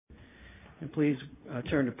And please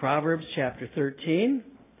turn to Proverbs chapter 13.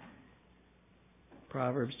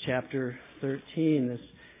 Proverbs chapter 13, this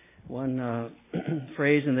one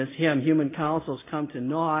phrase in this hymn, human counsels come to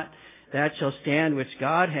naught, that shall stand which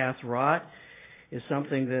God hath wrought, is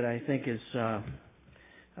something that I think is,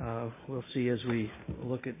 we'll see as we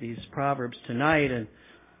look at these Proverbs tonight. And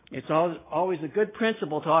it's always a good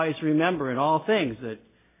principle to always remember in all things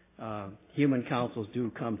that human counsels do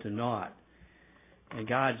come to naught. And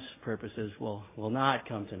God's purposes will not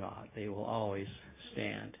come to naught. They will always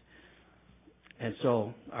stand. And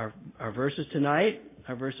so our verses tonight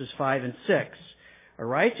are verses 5 and 6. A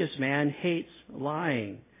righteous man hates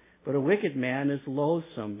lying, but a wicked man is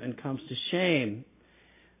loathsome and comes to shame.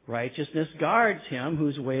 Righteousness guards him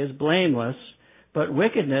whose way is blameless, but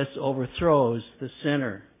wickedness overthrows the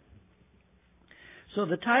sinner. So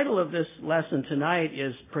the title of this lesson tonight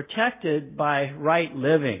is Protected by Right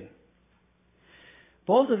Living.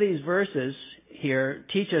 Both of these verses here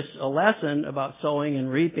teach us a lesson about sowing and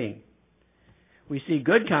reaping. We see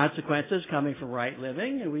good consequences coming from right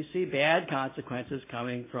living, and we see bad consequences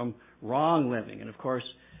coming from wrong living. And of course,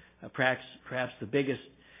 perhaps the biggest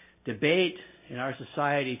debate in our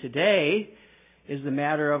society today is the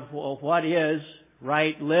matter of, well, what is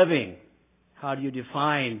right living? How do you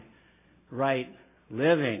define right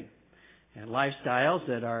living? And lifestyles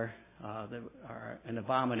that are an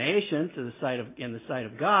abomination in the sight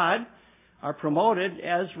of God are promoted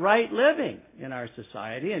as right living in our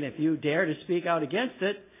society. And if you dare to speak out against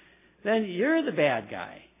it, then you're the bad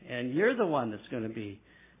guy, and you're the one that's going to be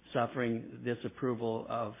suffering disapproval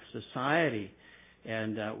of society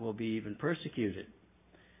and will be even persecuted.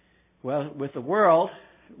 Well, with the world,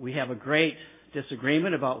 we have a great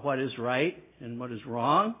disagreement about what is right and what is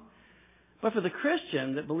wrong. But for the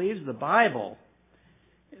Christian that believes the Bible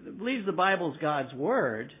is God's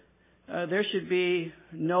Word, there should be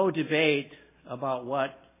no debate about what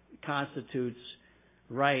constitutes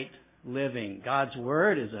right living. God's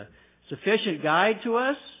Word is a sufficient guide to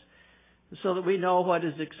us so that we know what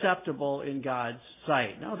is acceptable in God's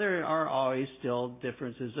sight. Now, there are always still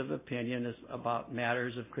differences of opinion about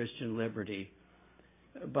matters of Christian liberty,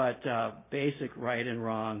 but basic right and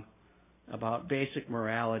wrong, about basic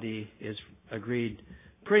morality is agreed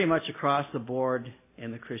pretty much across the board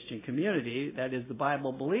in the Christian community, that is the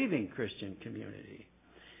Bible-believing Christian community.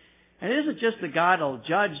 And it isn't just that God will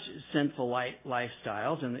judge sinful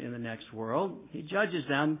lifestyles in the next world. He judges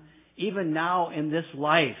them even now in this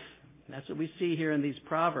life. And that's what we see here in these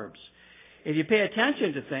Proverbs. If you pay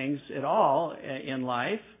attention to things at all in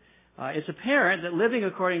life, it's apparent that living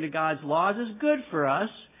according to God's laws is good for us,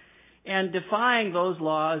 and defying those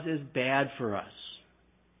laws is bad for us.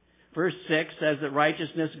 Verse 6 says that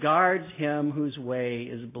righteousness guards him whose way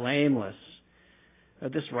is blameless.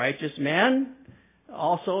 This righteous man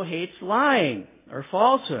also hates lying or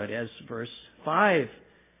falsehood, as verse 5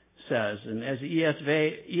 says, and as the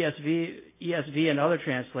ESV and other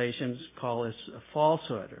translations call this a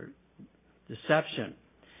falsehood or deception.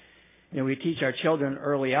 We teach our children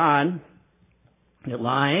early on that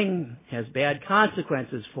lying has bad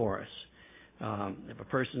consequences for us. If a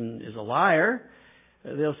person is a liar,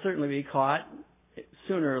 they'll certainly be caught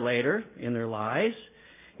sooner or later in their lies.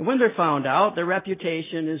 And when they're found out, their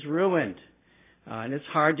reputation is ruined. And it's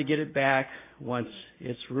hard to get it back once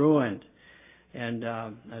it's ruined. And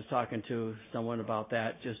I was talking to someone about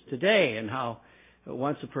that just today, and how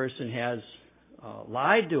once a person has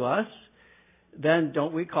lied to us, then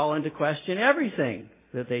don't we call into question everything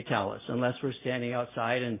that they tell us, unless we're standing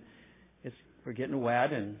outside and we're getting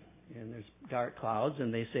wet and there's dark clouds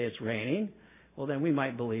and they say it's raining. Well, then we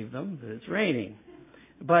might believe them that it's raining.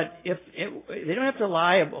 But they don't have to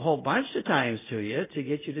lie a whole bunch of times to you to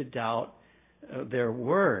get you to doubt their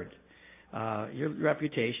word. Your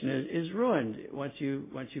reputation is ruined once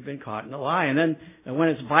you've been caught in a lie. And when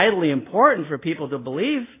it's vitally important for people to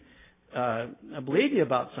believe you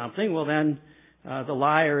about something, well then the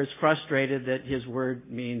liar is frustrated that his word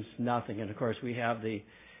means nothing. And of course we have the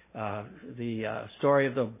story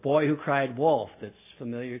of the boy who cried wolf that's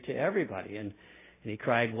familiar to everybody. And he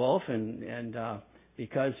cried wolf, and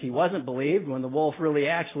because he wasn't believed when the wolf really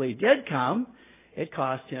actually did come, it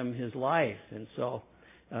cost him his life. And so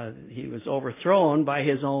he was overthrown by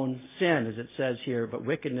his own sin, as it says here, but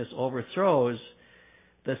wickedness overthrows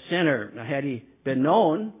the sinner. Now, had he been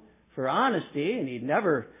known for honesty and he'd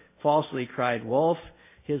never falsely cried wolf,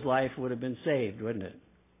 his life would have been saved, wouldn't it?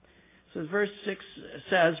 So verse 6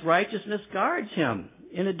 says, righteousness guards him,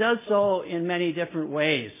 and it does so in many different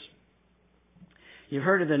ways. You've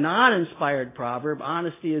heard of the non-inspired proverb,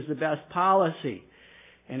 honesty is the best policy.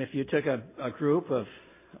 And if you took a group of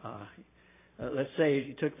let's say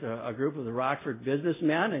you took a group of the Rockford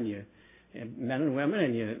businessmen and men and women,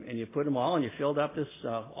 and you put them all, and you filled up this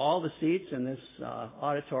all the seats in this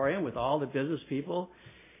auditorium with all the business people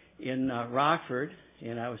in Rockford.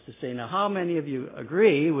 And I was to say, now, how many of you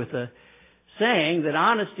agree with the saying that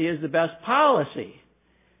honesty is the best policy?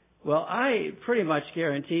 Well, I pretty much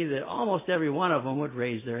guarantee that almost every one of them would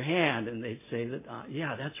raise their hand, and they'd say that,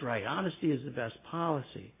 yeah, that's right, honesty is the best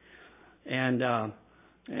policy. And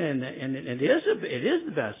it is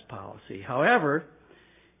the best policy. However,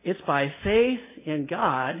 it's by faith in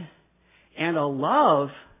God and a love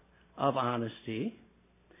of honesty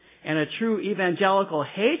and a true evangelical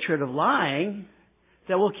hatred of lying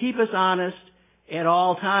that will keep us honest at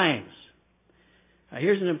all times. Now,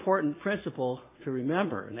 here's an important principle to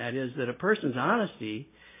remember, and that is that a person's honesty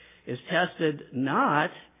is tested not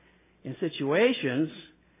in situations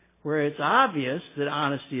where it's obvious that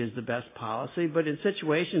honesty is the best policy, but in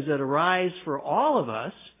situations that arise for all of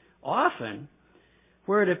us, often,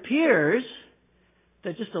 where it appears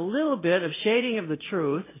that just a little bit of shading of the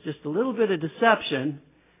truth, just a little bit of deception,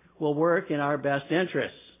 will work in our best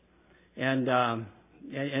interests. And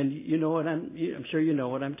you know what I'm sure you know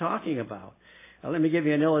what I'm talking about. Let me give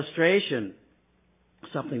you an illustration.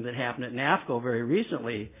 Something that happened at NAFCO very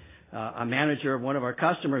recently. A manager of one of our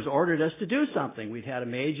customers ordered us to do something. We'd had a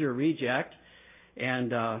major reject,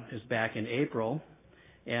 and it was back in April,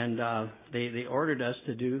 and they ordered us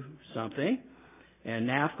to do something. And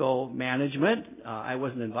NAFCO management, I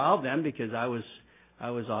wasn't involved then because I was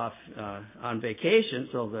off on vacation.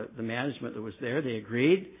 So the management that was there, they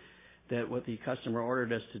agreed that what the customer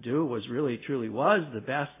ordered us to do was truly was the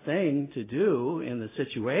best thing to do in the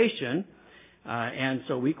situation. And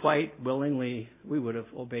so we quite willingly, we would have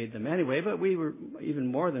obeyed them anyway, but we were even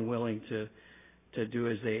more than willing to do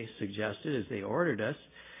as they suggested, as they ordered us.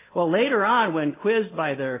 Well, later on, when quizzed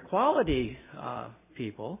by their quality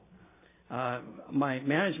people, my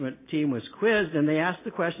management team was quizzed, and they asked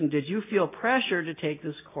the question, did you feel pressure to take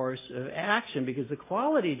this course of action? Because the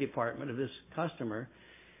quality department of this customer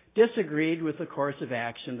disagreed with the course of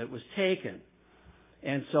action that was taken.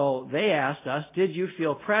 And so they asked us, did you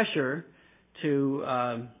feel pressure to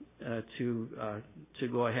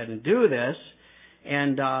go ahead and do this?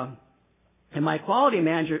 And my quality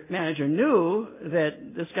manager knew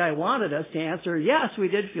that this guy wanted us to answer, yes, we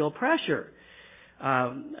did feel pressure,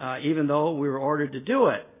 even though we were ordered to do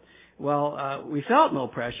it. Well, we felt no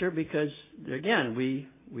pressure because, again,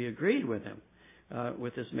 we agreed with him,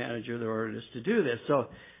 with this manager that ordered us to do this. So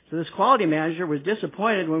this quality manager was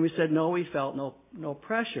disappointed when we said, no, we felt no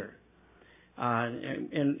pressure. And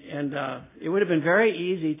it would have been very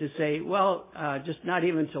easy to say, well, just not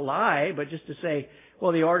even to lie, but just to say,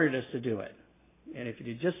 well, they ordered us to do it. And if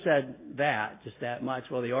you just said that, just that much,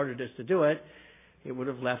 well, they ordered us to do it, it would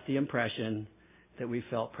have left the impression that we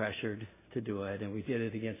felt pressured to do it and we did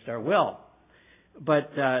it against our will.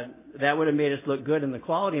 But that would have made us look good in the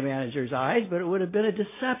quality manager's eyes, but it would have been a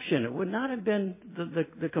deception. It would not have been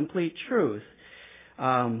the complete truth.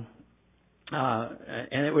 And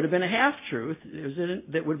it would have been a half-truth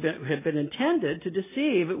that would have been intended to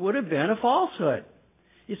deceive. It would have been a falsehood.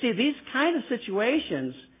 You see, these kind of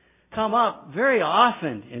situations come up very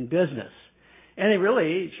often in business. And they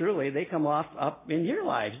really, truly, they come up in your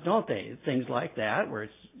lives, don't they? Things like that, where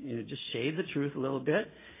it's, just shade the truth a little bit.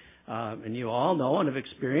 And you all know and have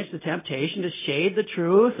experienced the temptation to shade the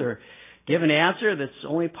truth or give an answer that's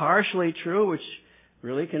only partially true, which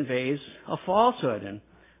really conveys a falsehood. And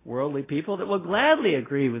worldly people that will gladly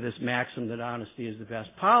agree with this maxim that honesty is the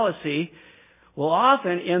best policy will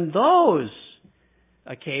often, in those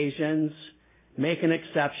occasions, make an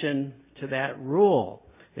exception to that rule.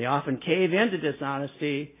 They often cave into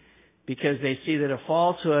dishonesty because they see that a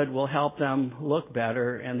falsehood will help them look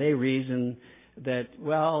better, and they reason that,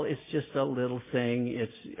 well, it's just a little thing.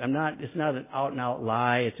 It's not an out and out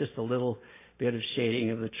lie. It's just a little bit of shading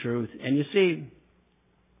of the truth. And you see,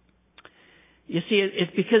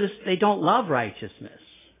 it's because they don't love righteousness.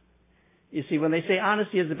 You see, when they say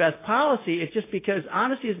honesty is the best policy, it's just because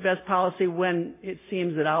honesty is the best policy when it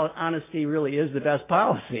seems that honesty really is the best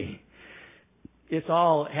policy. It's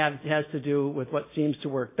all has to do with what seems to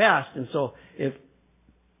work best. And so if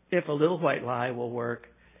a little white lie will work,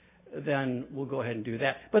 then we'll go ahead and do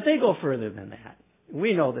that. But they go further than that.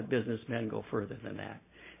 We know that businessmen go further than that.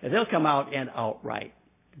 And they'll come out and outright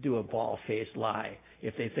do a bald-faced lie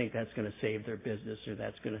if they think that's going to save their business or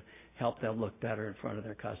that's going to help them look better in front of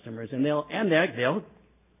their customers. And they'll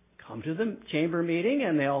come to the chamber meeting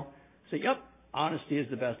and they'll say, yep, honesty is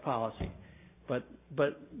the best policy.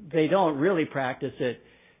 But they don't really practice it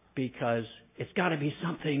because it's got to be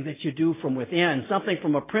something that you do from within, something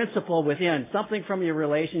from a principle within, something from your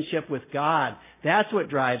relationship with God. That's what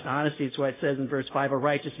drives honesty. It's what it says in verse 5, a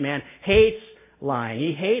righteous man hates lying.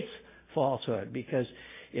 He hates falsehood because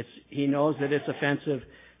he knows that it's offensive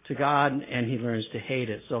to God, and he learns to hate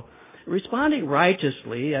it. So responding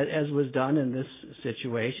righteously, as was done in this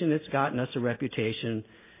situation, it's gotten us a reputation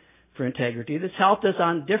for integrity. That's helped us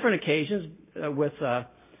on different occasions with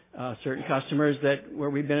certain customers where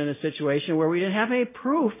we've been in a situation where we didn't have any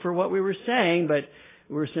proof for what we were saying, but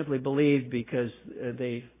we were simply believed because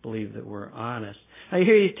they believed that we're honest. Now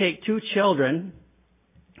here you take two children.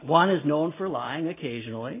 One is known for lying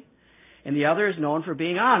occasionally, and the other is known for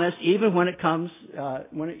being honest, even when it comes,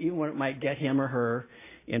 even when it might get him or her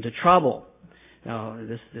into trouble. Now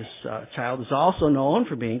this child is also known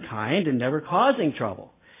for being kind and never causing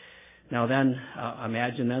trouble. Now then,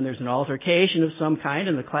 imagine then there's an altercation of some kind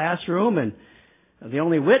in the classroom, and the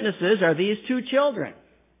only witnesses are these two children.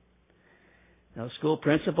 Now, the school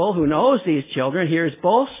principal, who knows these children, hears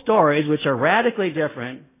both stories, which are radically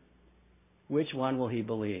different. Which one will he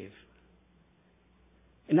believe?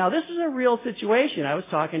 And now, this is a real situation. I was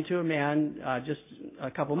talking to a man just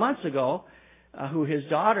a couple months ago who his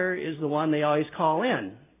daughter is the one they always call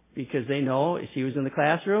in because they know if she was in the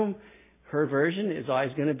classroom, her version is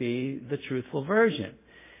always going to be the truthful version.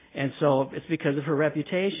 And so it's because of her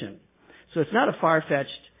reputation. So it's not a far-fetched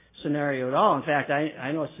scenario at all. In fact,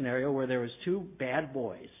 I know a scenario where there was two bad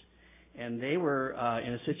boys, and they were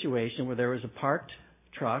in a situation where there was a parked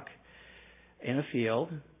truck in a field,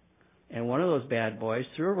 and one of those bad boys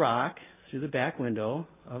threw a rock through the back window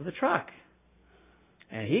of the truck.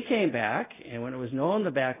 And he came back, and when it was known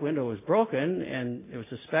the back window was broken, and it was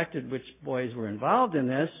suspected which boys were involved in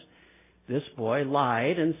this boy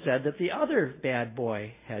lied and said that the other bad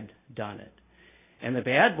boy had done it. And the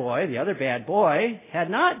other bad boy, had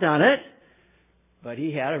not done it, but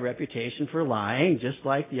he had a reputation for lying, just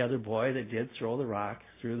like the other boy that did throw the rock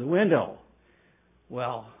through the window.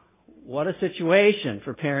 Well, what a situation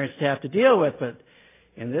for parents to have to deal with, but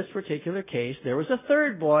in this particular case, there was a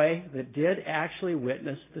third boy that did actually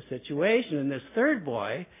witness the situation, and this third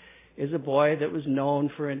boy is a boy that was known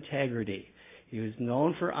for integrity. He was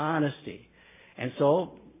known for honesty. And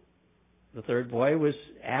so the third boy was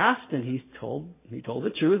asked, and he told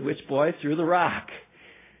the truth, which boy threw the rock.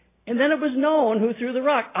 And then it was known who threw the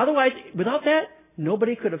rock. Otherwise, without that,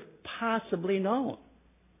 nobody could have possibly known.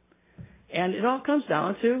 And it all comes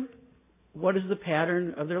down to what is the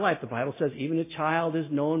pattern of their life. The Bible says even a child is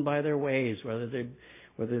known by their ways, whether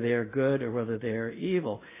they are good or whether they are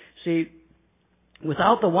evil. See,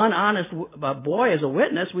 without the one honest boy as a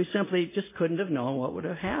witness, we simply just couldn't have known what would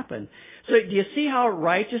have happened. So do you see how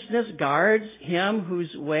righteousness guards him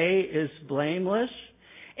whose way is blameless?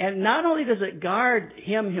 And not only does it guard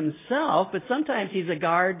him himself, but sometimes he's a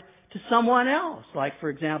guard to someone else. Like, for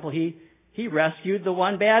example, he rescued the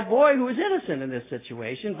one bad boy who was innocent in this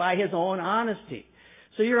situation by his own honesty.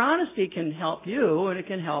 So your honesty can help you, and it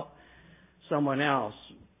can help someone else.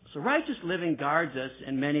 So righteous living guards us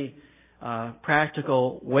in many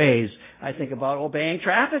practical ways. I think about obeying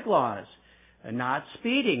traffic laws, not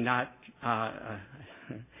speeding, not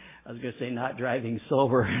driving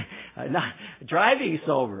sober, not driving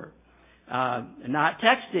sober, not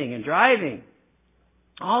texting and driving.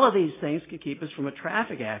 All of these things could keep us from a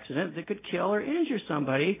traffic accident that could kill or injure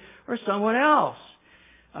somebody or someone else.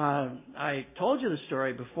 I told you the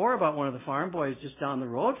story before about one of the farm boys just down the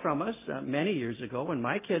road from us many years ago when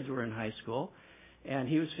my kids were in high school. And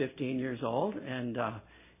he was 15 years old, and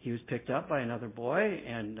he was picked up by another boy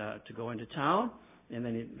and to go into town. And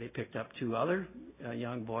then they picked up two other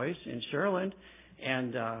young boys in Sherland,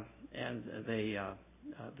 and the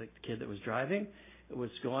kid that was driving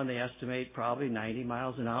was going, they estimate, probably 90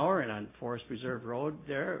 miles an hour, and on Forest Preserve Road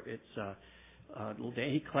there, it's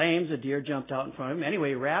he claims a deer jumped out in front of him. Anyway,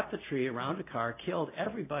 he wrapped the tree around the car, killed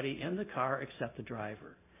everybody in the car except the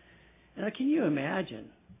driver. Now, can you imagine?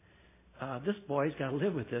 This boy's got to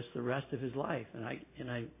live with this the rest of his life,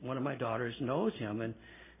 and one of my daughters knows him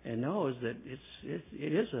and knows that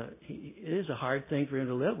it is a hard thing for him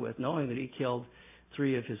to live with, knowing that he killed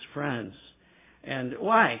three of his friends. And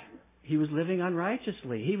why? He was living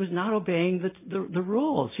unrighteously. He was not obeying the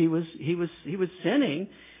rules. He was sinning,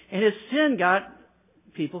 and his sin got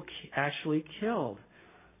people actually killed.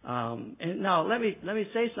 And now let me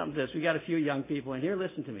say something to this. We got a few young people in here.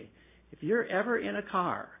 Listen to me. If you're ever in a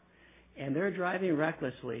car and they're driving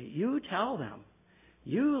recklessly, you tell them,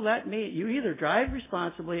 you either drive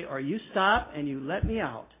responsibly or you stop and you let me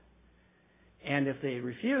out. And if they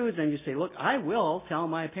refuse, then you say, look, I will tell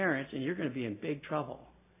my parents and you're going to be in big trouble.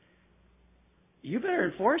 you better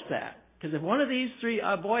enforce that. Because if one of these three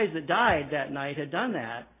boys that died that night had done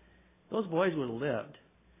that, those boys would have lived.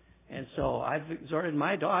 And so I've exhorted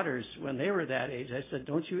my daughters when they were that age. I said,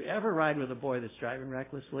 don't you ever ride with a boy that's driving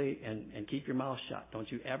recklessly, and keep your mouth shut. Don't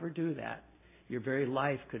you ever do that. Your very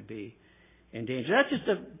life could be in danger. That's just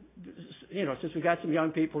since we got some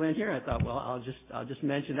young people in here, I thought, well, I'll just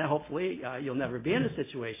mention that. Hopefully, you'll never be in a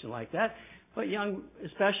situation like that. But young,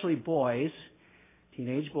 especially boys,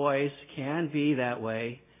 teenage boys, can be that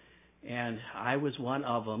way. And I was one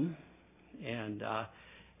of them. And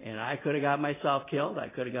I could have got myself killed. I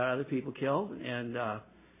could have got other people killed. And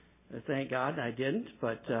thank God I didn't.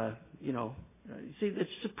 But, see, it's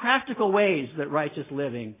the practical ways that righteous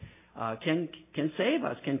living can save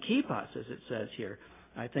us, can keep us, as it says here.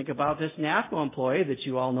 I think about this NAFCO employee that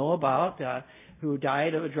you all know about who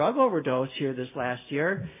died of a drug overdose here this last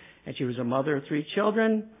year. And she was a mother of 3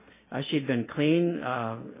 children. She'd been clean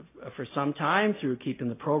for some time through keeping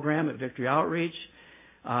the program at Victory Outreach.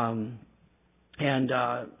 And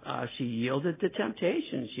she yielded to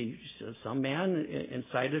temptation. Some man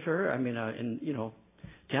incited her,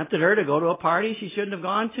 tempted her to go to a party she shouldn't have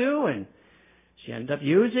gone to, and she ended up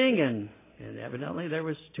using, and evidently there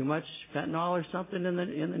was too much fentanyl or something in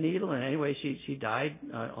the needle, and anyway, she died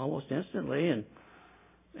almost instantly.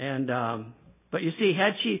 But you see,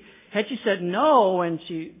 had she said no when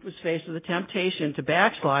she was faced with the temptation to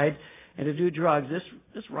backslide and to do drugs,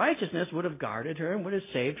 this righteousness would have guarded her and would have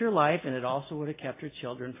saved her life, and it also would have kept her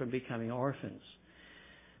children from becoming orphans.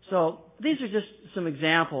 So these are just some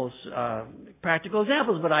examples, practical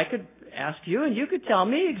examples, but I could ask you, and you could tell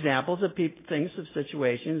me examples of things, of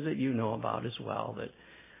situations that you know about as well that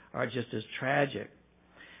are just as tragic.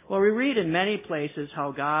 Well, we read in many places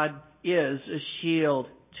how God is a shield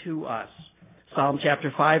to us. Psalm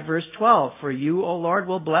chapter 5, verse 12, for you, O Lord,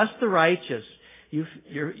 will bless the righteous.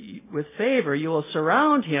 With favor, you will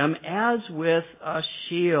surround him as with a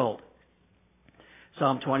shield.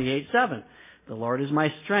 Psalm 28, 7, the Lord is my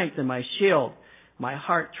strength and my shield. My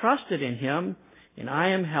heart trusted in him, and I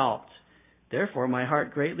am helped. Therefore my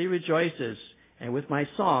heart greatly rejoices, and with my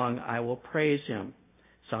song I will praise him.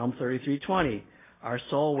 Psalm 33:20. Our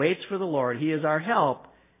soul waits for the Lord. He is our help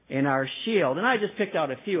and our shield. And I just picked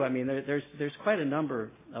out a few. There's quite a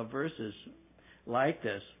number of verses like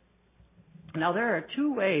this. Now there are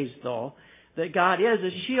 2 ways, though, that God is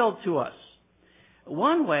a shield to us.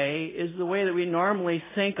 One way is the way that we normally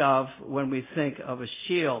think of when we think of a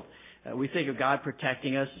shield. We think of God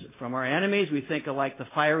protecting us from our enemies. We think of like the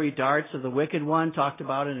fiery darts of the wicked one talked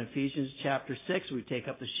about in Ephesians chapter 6. We take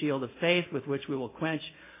up the shield of faith with which we will quench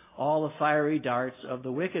all the fiery darts of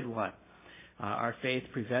the wicked one. Our faith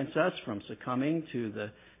prevents us from succumbing to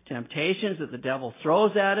the temptations that the devil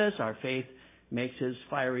throws at us. Our faith makes his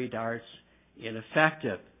fiery darts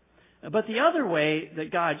ineffective. But the other way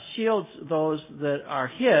that God shields those that are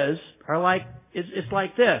his it's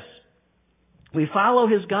like this. We follow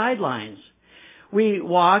his guidelines. We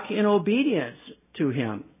walk in obedience to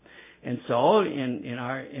him. And so in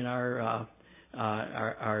our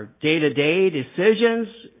day-to-day decisions,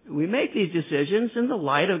 we make these decisions in the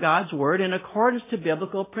light of God's word in accordance to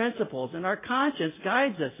biblical principles. And our conscience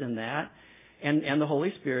guides us in that, and the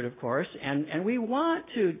Holy Spirit, of course. And we want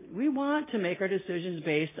to make our decisions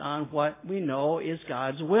based on what we know is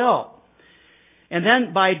God's will. And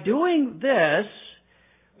then by doing this,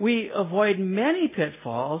 we avoid many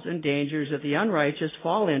pitfalls and dangers that the unrighteous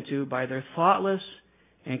fall into by their thoughtless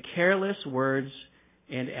and careless words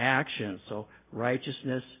and actions. So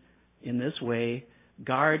righteousness in this way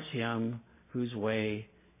guards him whose way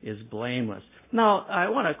is blameless. Now, I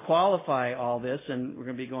want to qualify all this, and we're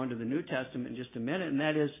going to be going to the New Testament in just a minute, and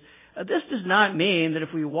that is, this does not mean that if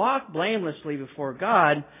we walk blamelessly before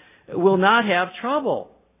God, we'll not have trouble.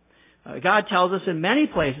 God tells us in many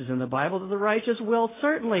places in the Bible that the righteous will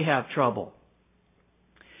certainly have trouble.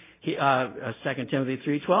 2 Timothy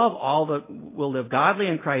 3:12, all that will live godly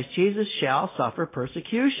in Christ Jesus shall suffer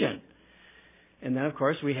persecution. And then, of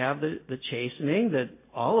course, we have the chastening that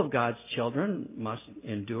all of God's children must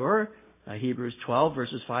endure. Hebrews 12,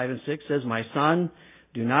 verses 5 and 6 says, my son,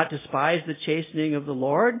 do not despise the chastening of the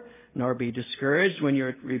Lord, nor be discouraged when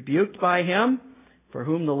you're rebuked by him. For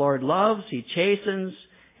whom the Lord loves, he chastens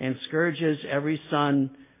and scourges every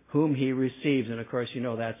son whom he receives. And, of course, you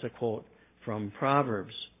know that's a quote from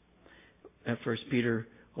Proverbs. And 1 Peter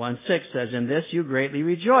 1:6 says, in this you greatly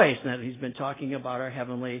rejoice. Now, he's been talking about our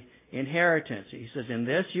heavenly inheritance. He says, in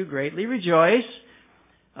this you greatly rejoice,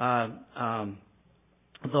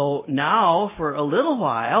 though now for a little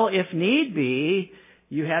while, if need be,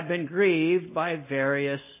 you have been grieved by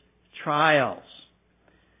various trials.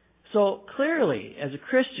 So clearly, as a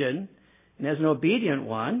Christian, And as an obedient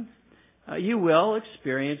one, you will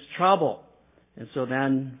experience trouble. And so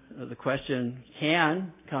then the question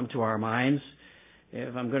can come to our minds,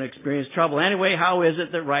 if I'm going to experience trouble anyway, how is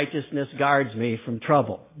it that righteousness guards me from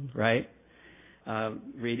trouble, right?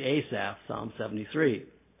 Read Asaph, Psalm 73.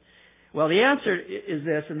 Well, the answer is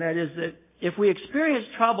this, and that is that if we experience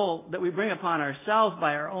trouble that we bring upon ourselves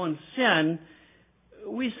by our own sin,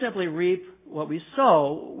 we simply reap what we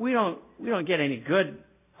sow. We don't get any good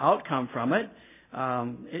outcome from it.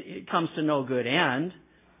 It comes to no good end.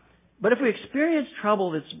 But if we experience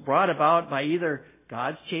trouble that's brought about by either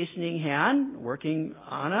God's chastening hand working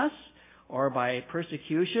on us or by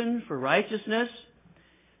persecution for righteousness,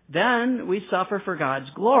 then we suffer for God's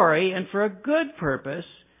glory and for a good purpose,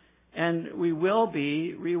 and we will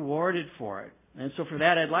be rewarded for it. And so for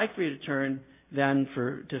that, I'd like for you to turn then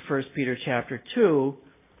to 1 Peter chapter 2,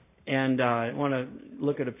 and I want to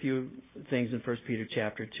look at a few things in 1 Peter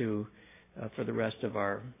chapter 2 for the rest of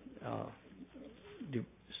our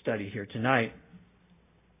study here tonight.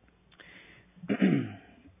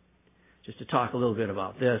 Just to talk a little bit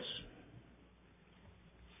about this.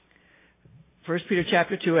 1 Peter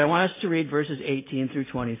chapter 2, I want us to read verses 18 through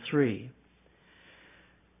 23.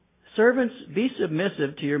 Servants, be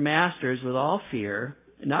submissive to your masters with all fear,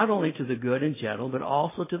 not only to the good and gentle, but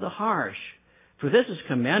also to the harsh. For this is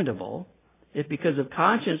commendable, if because of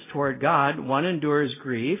conscience toward God one endures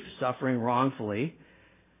grief, suffering wrongfully.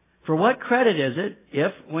 For what credit is it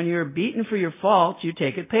if, when you are beaten for your faults, you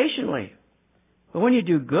take it patiently? But when you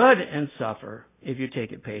do good and suffer, if you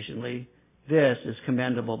take it patiently, this is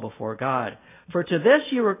commendable before God. For to this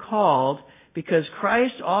you were called, because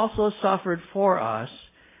Christ also suffered for us,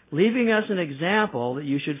 leaving us an example that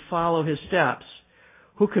you should follow his steps,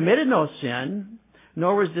 who committed no sin,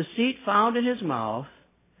 nor was deceit found in his mouth,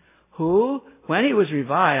 who, when he was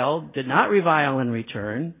reviled, did not revile in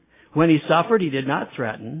return, when he suffered, he did not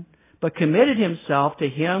threaten, but committed himself to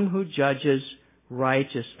him who judges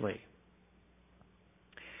righteously.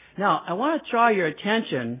 Now, I want to draw your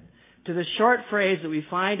attention to the short phrase that we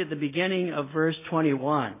find at the beginning of verse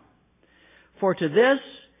 21. For to this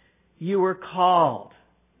you were called.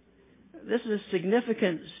 This is a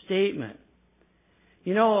significant statement.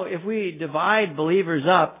 You know, if we divide believers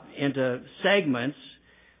up into segments,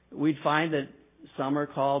 we'd find that some are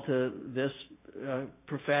called to this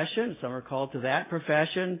profession, some are called to that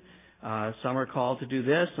profession, some are called to do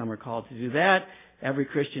this, some are called to do that. Every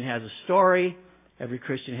Christian has a story. Every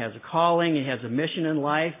Christian has a calling. He has a mission in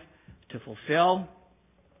life to fulfill.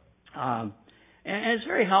 And it's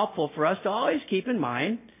very helpful for us to always keep in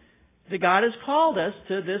mind that God has called us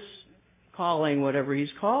to this calling, whatever he's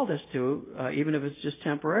called us to, even if it's just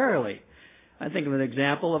temporarily. I think of an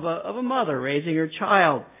example of a mother raising her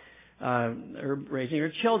child, or raising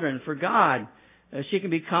her children for God. She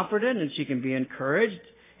can be comforted and she can be encouraged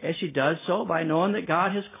as she does so by knowing that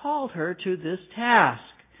God has called her to this task.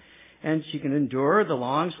 And she can endure the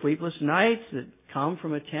long sleepless nights that come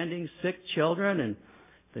from attending sick children and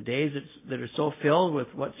the days that are so filled with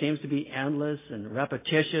what seems to be endless and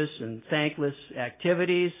repetitious and thankless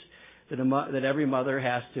activities that every mother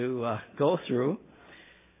has to go through.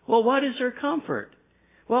 Well, what is her comfort?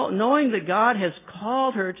 Well, knowing that God has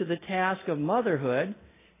called her to the task of motherhood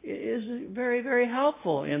is very, very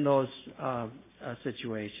helpful in those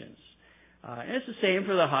situations. And it's the same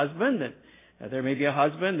for the husband, that there may be a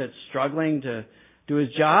husband that's struggling to do his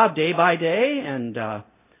job day by day, and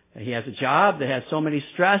he has a job that has so many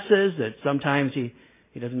stresses that sometimes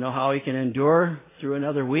he doesn't know how he can endure through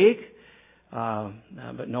another week.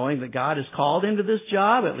 But knowing that God has called him to this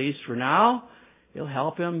job, at least for now, he'll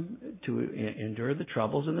help him to endure the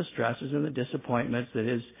troubles and the stresses and the disappointments that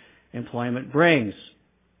his employment brings.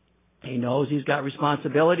 He knows he's got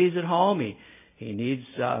responsibilities at home. He needs,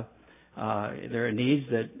 there are needs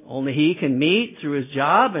that only he can meet through his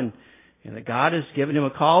job, and that God has given him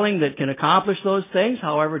a calling that can accomplish those things,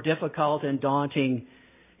 however difficult and daunting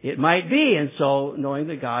it might be. And so knowing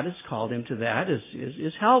that God has called him to that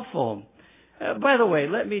is helpful. By the way,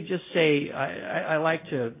 let me just say, I like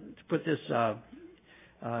to put this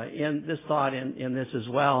in this thought in this as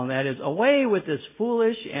well, and that is, away with this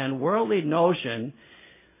foolish and worldly notion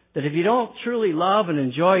that if you don't truly love and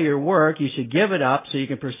enjoy your work, you should give it up so you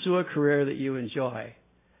can pursue a career that you enjoy.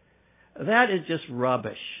 That is just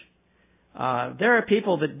rubbish. There are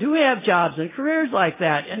people that do have jobs and careers like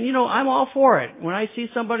that, and I'm all for it. When I see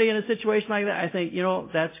somebody in a situation like that, I think,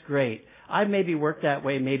 that's great. I've maybe worked that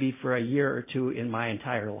way maybe for a year or two in my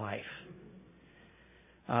entire life.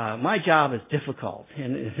 My job is difficult,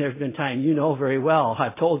 and there have been times, very well,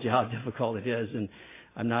 I've told you how difficult it is, and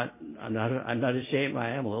I'm not ashamed.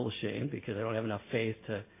 I am a little ashamed because I don't have enough faith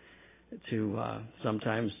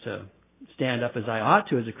sometimes to stand up as I ought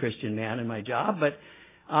to as a Christian man in my job,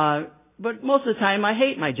 but most of the time I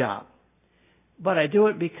hate my job. But I do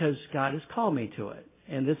it because God has called me to it.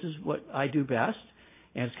 And this is what I do best.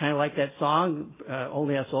 And it's kind of like that song,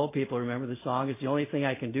 only us old people remember the song, it's the only thing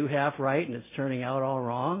I can do half right and it's turning out all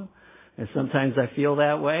wrong. And sometimes I feel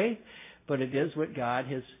that way, but it is what God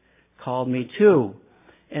has called me to.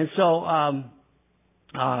 And so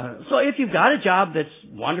if you've got a job that's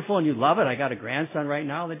wonderful and you love it, I got a grandson right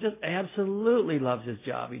now that just absolutely loves his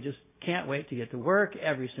job. He just can't wait to get to work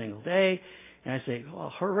every single day. And I say,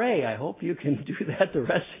 well, hooray, I hope you can do that the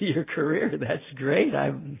rest of your career. That's great.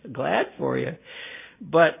 I'm glad for you.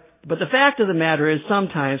 But the fact of the matter is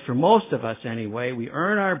sometimes, for most of us anyway, we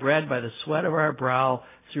earn our bread by the sweat of our brow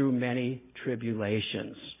through many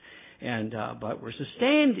tribulations. But we're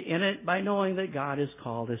sustained in it by knowing that God has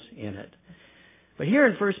called us in it. But here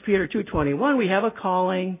in 1 Peter 2:21, we have a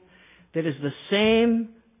calling that is the same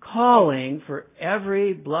calling for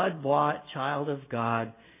every blood-bought child of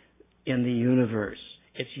God in the universe.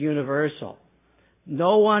 It's universal.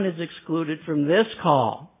 No one is excluded from this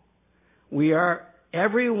call. We are,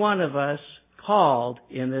 every one of us, called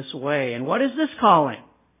in this way. And what is this calling?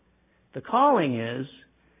 The calling is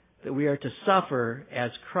that we are to suffer as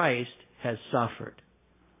Christ has suffered.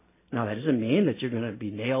 Now, that doesn't mean that you're going to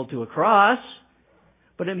be nailed to a cross,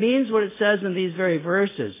 but it means what it says in these very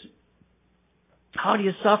verses. How do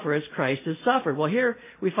you suffer as Christ has suffered? Well, here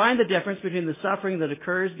we find the difference between the suffering that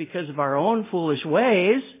occurs because of our own foolish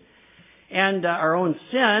ways and our own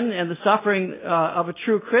sin and the suffering of a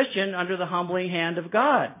true Christian under the humbling hand of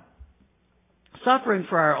God. Suffering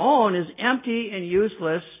for our own is empty and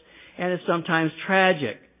useless and is sometimes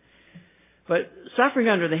tragic. But suffering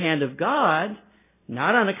under the hand of God,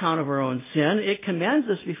 not on account of our own sin, it commends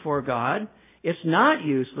us before God. It's not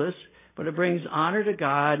useless, but it brings honor to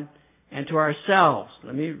God and to ourselves.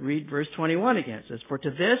 Let me read verse 21 again. It says, for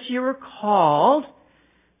to this you were called,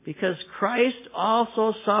 because Christ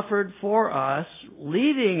also suffered for us,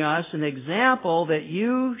 leaving us an example that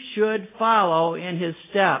you should follow in his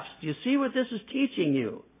steps. Do you see what this is teaching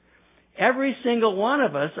you? Every single one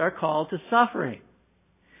of us are called to suffering.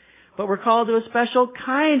 But we're called to a special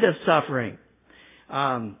kind of suffering.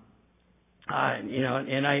 And I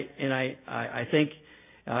think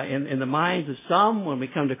in the minds of some, when we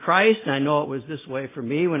come to Christ, and I know it was this way for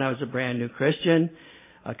me when I was a brand new Christian,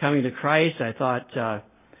 coming to Christ, I thought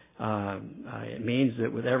it means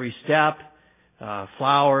that with every step,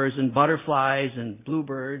 flowers and butterflies and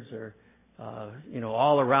bluebirds are,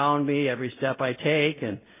 all around me every step I take,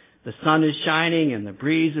 and the sun is shining and the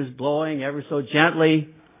breeze is blowing ever so gently,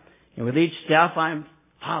 and with each step I'm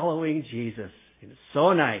following Jesus. It's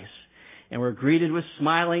so nice. And we're greeted with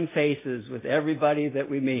smiling faces with everybody that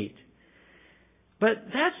we meet. But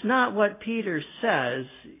that's not what Peter says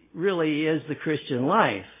really is the Christian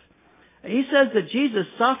life. He says that Jesus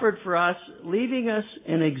suffered for us, leaving us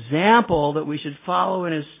an example that we should follow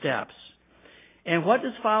in his steps. And what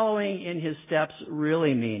does following in his steps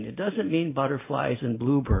really mean? It doesn't mean butterflies and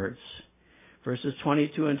bluebirds. Verses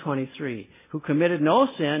 22 and 23. Who committed no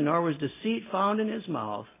sin, nor was deceit found in his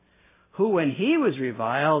mouth. Who, when he was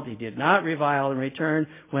reviled, he did not revile in return.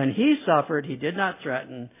 When he suffered, he did not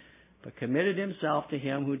threaten, but committed himself to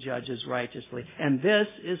him who judges righteously. And this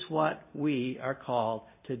is what we are called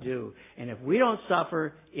to do. And if we don't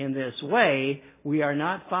suffer in this way, we are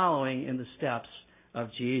not following in the steps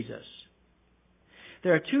of Jesus.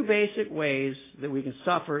 There are two basic ways that we can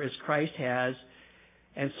suffer as Christ has,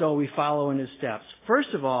 and so we follow in his steps. First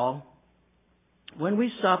of all, when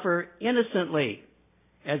we suffer innocently,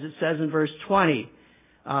 as it says in verse 20,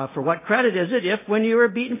 for what credit is it if when you are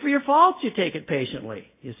beaten for your faults you take it patiently,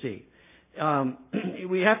 you see.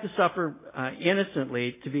 We have to suffer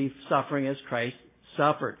innocently to be suffering as Christ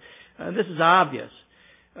suffered. This is obvious.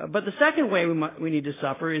 But the second way we need to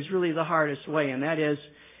suffer is really the hardest way, and that is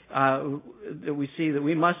that we see that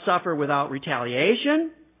we must suffer without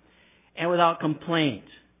retaliation and without complaint.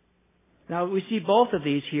 Now, we see both of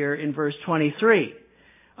these here in verse 23.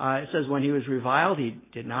 It says, when he was reviled, he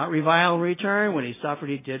did not revile in return. When he suffered,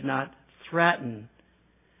 he did not threaten.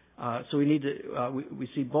 So we need to, we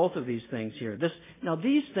see both of these things here. Now,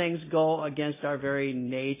 these things go against our very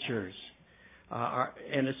natures,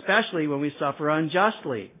 and especially when we suffer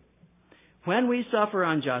unjustly. When we suffer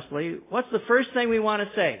unjustly, what's the first thing we want to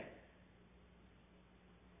say?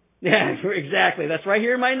 Yeah, exactly. That's right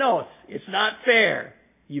here in my notes. It's not fair.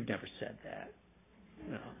 You've never said that.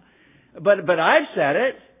 No. But I've said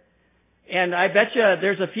it, and I bet you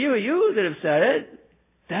there's a few of you that have said it.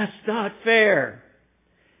 That's not fair.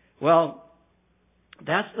 Well,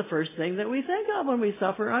 That's the first thing that we think of when we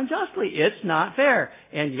suffer unjustly. It's not fair.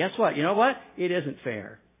 And guess what? You know what? It isn't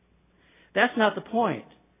fair. That's not the point.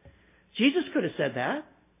 Jesus could have said that.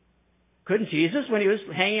 Couldn't Jesus, when he was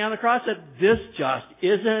hanging on the cross, said, this just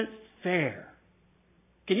isn't fair?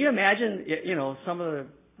 Can you imagine, some of the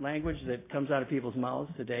language that comes out of people's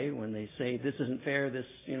mouths today when they say, this isn't fair, this,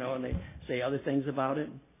 and they say other things about it?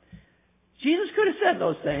 Jesus could have said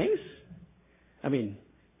those things. I mean,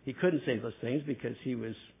 he couldn't say those things because he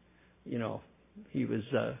was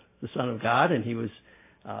the Son of God, and he was,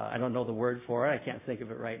 I don't know the word for it, I can't think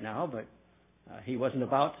of it right now, but he wasn't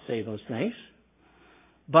about to say those things.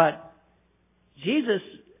 But Jesus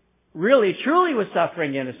really, truly was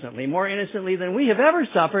suffering innocently, more innocently than we have ever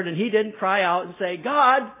suffered, and he didn't cry out and say,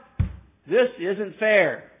 God, this isn't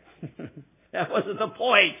fair. That wasn't the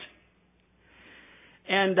point.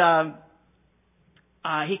 And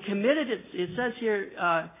he committed, it says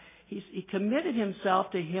here, he committed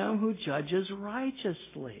himself to him who judges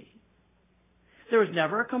righteously. There was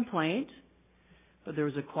never a complaint, but there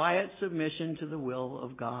was a quiet submission to the will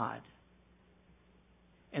of God.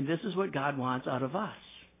 And this is what God wants out of us.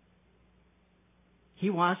 He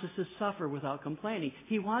wants us to suffer without complaining.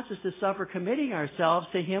 He wants us to suffer committing ourselves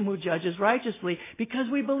to him who judges righteously, because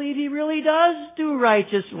we believe he really does do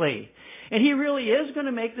righteously. And he really is going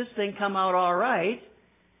to make this thing come out all right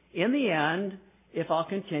in the end if I'll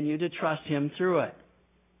continue to trust him through it.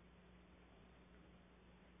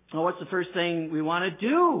 Well, what's the first thing we want to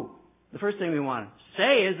do? The first thing we want to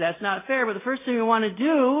say is that's not fair, but the first thing we want to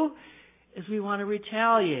do is we want to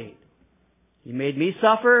retaliate. You made me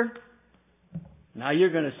suffer, now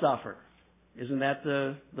you're going to suffer. Isn't that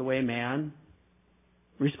the way man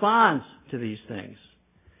responds to these things?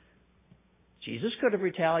 Jesus could have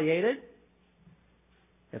retaliated.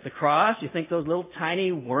 At the cross, you think those little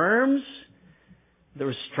tiny worms that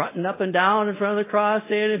were strutting up and down in front of the cross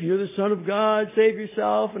saying, if you're the Son of God, save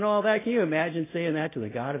yourself and all that. Can you imagine saying that to the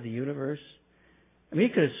God of the universe? I mean,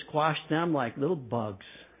 he could have squashed them like little bugs.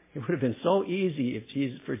 It would have been so easy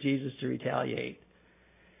for Jesus to retaliate.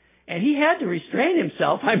 And he had to restrain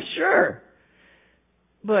himself, I'm sure.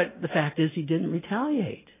 But the fact is, he didn't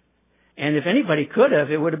retaliate. And if anybody could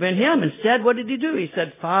have, it would have been him. Instead, what did he do? He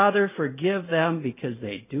said, Father, forgive them because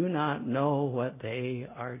they do not know what they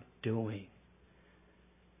are doing.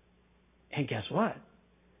 And guess what?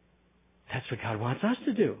 That's what God wants us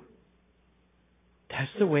to do.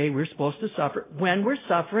 That's the way we're supposed to suffer when we're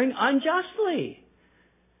suffering unjustly.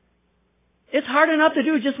 It's hard enough to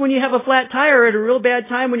do just when you have a flat tire at a real bad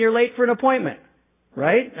time when you're late for an appointment,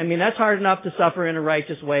 right? I mean, that's hard enough to suffer in a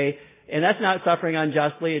righteous way, and that's not suffering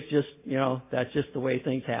unjustly. It's just, that's just the way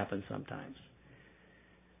things happen sometimes.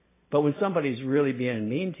 But when somebody's really being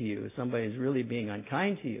mean to you, somebody's really being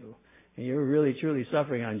unkind to you, and you're really truly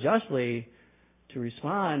suffering unjustly, to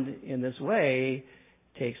respond in this way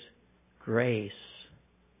takes grace.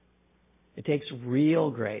 It takes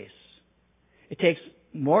real grace. It takes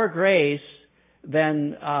more grace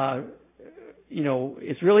than,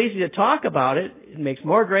 it's real easy to talk about it. It makes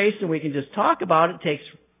more grace than we can just talk about it. It takes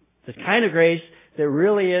the kind of grace that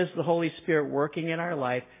really is the Holy Spirit working in our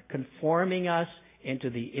life, conforming us into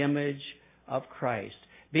the image of Christ.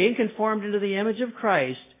 Being conformed into the image of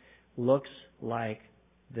Christ looks like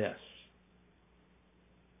this.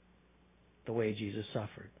 The way Jesus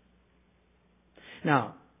suffered.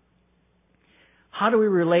 Now, how do we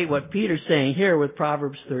relate what Peter's saying here with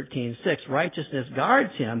Proverbs 13:6? Righteousness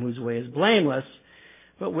guards him whose way is blameless,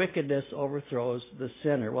 but wickedness overthrows the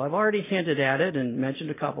sinner. Well, I've already hinted at it and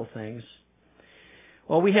mentioned a couple things.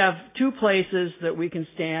 Well, we have two places that we can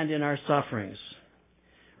stand in our sufferings.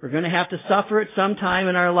 We're going to have to suffer at some time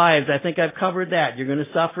in our lives. I think I've covered that. You're going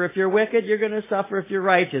to suffer if you're wicked. You're going to suffer if you're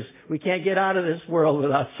righteous. We can't get out of this world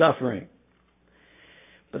without suffering.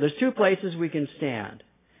 But there's two places we can stand.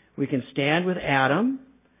 We can stand with Adam,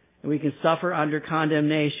 and we can suffer under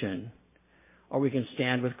condemnation. Or we can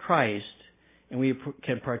stand with Christ, and we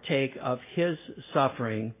can partake of his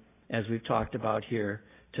suffering, as we've talked about here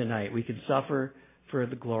tonight. We can suffer for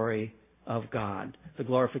the glory of God, the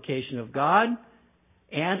glorification of God,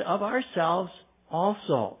 and of ourselves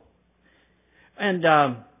also.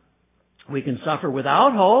 And we can suffer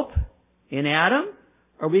without hope in Adam,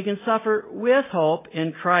 or we can suffer with hope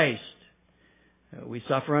in Christ. We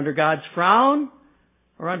suffer under God's frown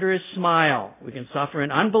or under his smile. We can suffer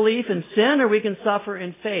in unbelief and sin, or we can suffer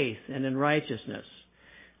in faith and in righteousness.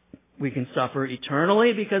 We can suffer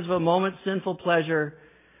eternally because of a moment's sinful pleasure,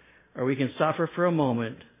 or we can suffer for a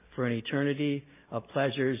moment for an eternity of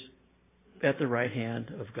pleasures at the right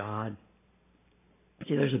hand of God.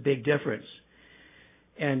 See, there's a big difference.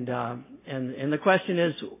 And the question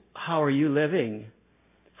is, how are you living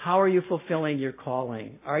How are you fulfilling your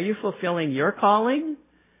calling? Are you fulfilling your calling?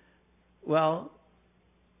 Well,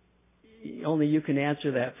 only you can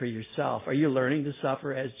answer that for yourself. Are you learning to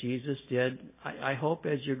suffer as Jesus did? I hope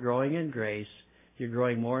as you're growing in grace, you're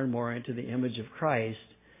growing more and more into the image of Christ,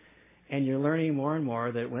 and you're learning more and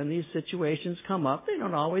more that when these situations come up, they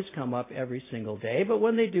don't always come up every single day, but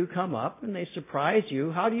when they do come up and they surprise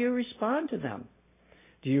you, how do you respond to them?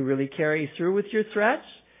 Do you really carry through with your threats?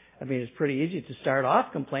 I mean, it's pretty easy to start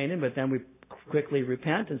off complaining, but then we quickly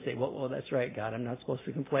repent and say, well, that's right, God, I'm not supposed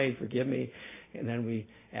to complain, forgive me. And then we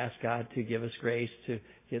ask God to give us grace to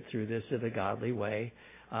get through this in a godly way.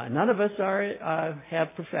 None of us have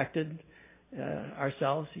perfected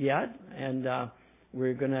ourselves yet, and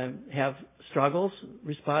we're going to have struggles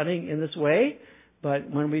responding in this way. But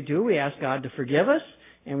when we do, we ask God to forgive us,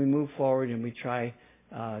 and we move forward and we try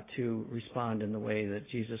to respond in the way that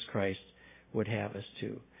Jesus Christ would have us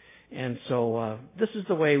to. And so this is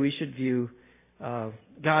the way we should view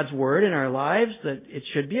God's Word in our lives, that it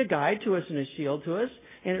should be a guide to us and a shield to us,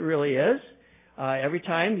 and it really is. Every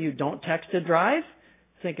time you don't text and drive,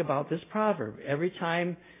 think about this proverb. Every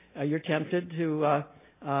time you're tempted to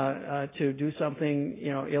do something,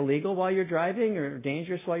 illegal while you're driving or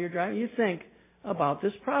dangerous while you're driving, you think about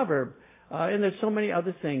this proverb. And there's so many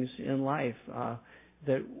other things in life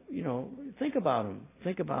that, think about them.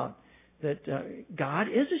 Think about that God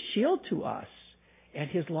is a shield to us, and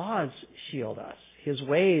His laws shield us. His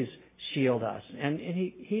ways shield us. And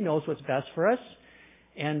He knows what's best for us.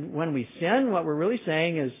 And when we sin, what we're really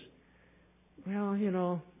saying is, well, I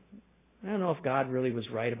don't know if God really was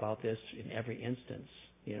right about this in every instance.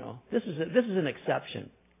 This is an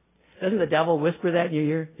exception. Doesn't the devil whisper that in your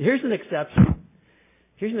ear? Here's an exception.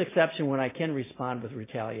 Here's an exception when I can respond with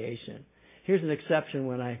retaliation. Here's an exception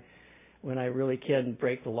when I really can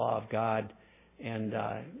break the law of God, and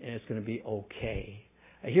it's going to be okay.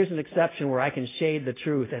 Here's an exception where I can shade the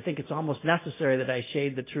truth. I think it's almost necessary that I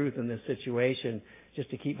shade the truth in this situation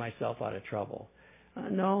just to keep myself out of trouble.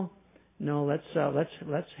 No.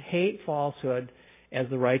 Let's hate falsehood as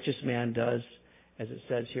the righteous man does, as it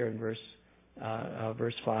says here in verse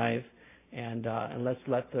 5, and let's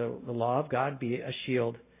let the law of God be a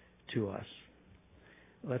shield to us.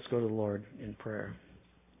 Let's go to the Lord in prayer.